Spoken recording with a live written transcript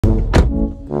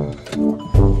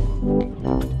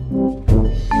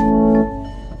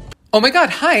Oh my God,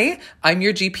 hi, I'm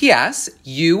your GPS.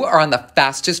 You are on the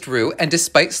fastest route, and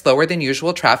despite slower than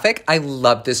usual traffic, I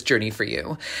love this journey for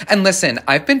you. And listen,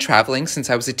 I've been traveling since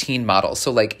I was a teen model,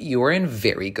 so you are in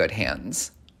very good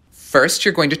hands. First,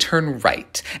 you're going to turn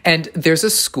right, and there's a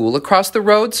school across the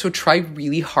road, so try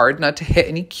really hard not to hit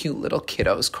any cute little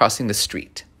kiddos crossing the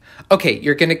street. Okay,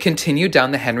 you're going to continue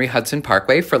down the Henry Hudson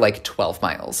Parkway for 12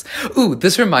 miles. Ooh,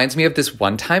 this reminds me of this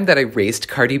one time that I raced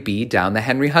Cardi B down the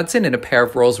Henry Hudson in a pair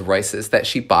of Rolls Royces that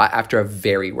she bought after a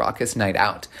very raucous night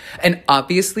out. And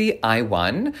obviously I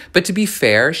won, but to be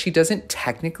fair, she doesn't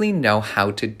technically know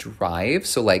how to drive,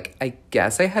 so I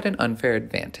guess I had an unfair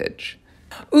advantage.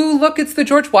 Ooh, look, it's the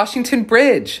George Washington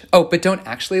Bridge. Oh, but don't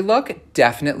actually look.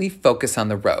 Definitely focus on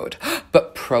the road.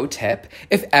 But pro tip,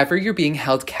 if ever you're being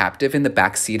held captive in the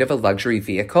back seat of a luxury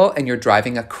vehicle and you're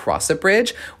driving across a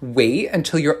bridge, wait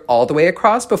until you're all the way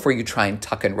across before you try and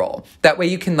tuck and roll. That way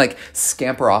you can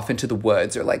scamper off into the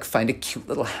woods or find a cute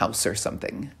little house or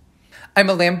something. I'm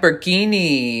a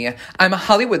Lamborghini. I'm a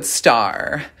Hollywood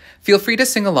star. Feel free to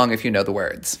sing along if you know the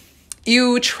words.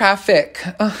 Ew, traffic.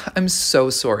 Ugh, I'm so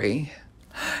sorry.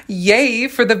 Yay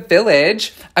for the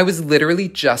village! I was literally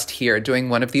just here doing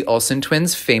one of the Olsen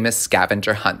twins' famous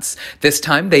scavenger hunts. This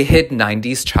time they hid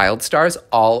 90s child stars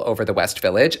all over the West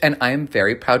Village, and I am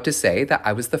very proud to say that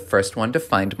I was the first one to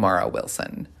find Mara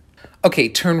Wilson. Okay,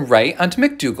 turn right onto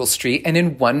McDougal Street, and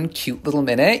in one cute little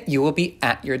minute, you will be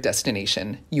at your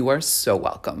destination. You are so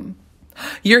welcome.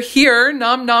 You're here,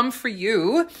 nom nom for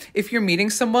you. If you're meeting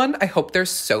someone, I hope they're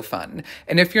so fun.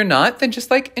 And if you're not, then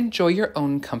just enjoy your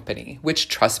own company, which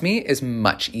trust me is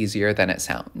much easier than it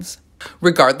sounds.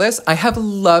 Regardless, I have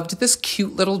loved this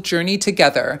cute little journey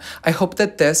together. I hope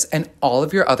that this and all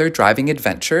of your other driving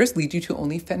adventures lead you to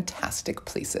only fantastic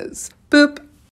places. Boop.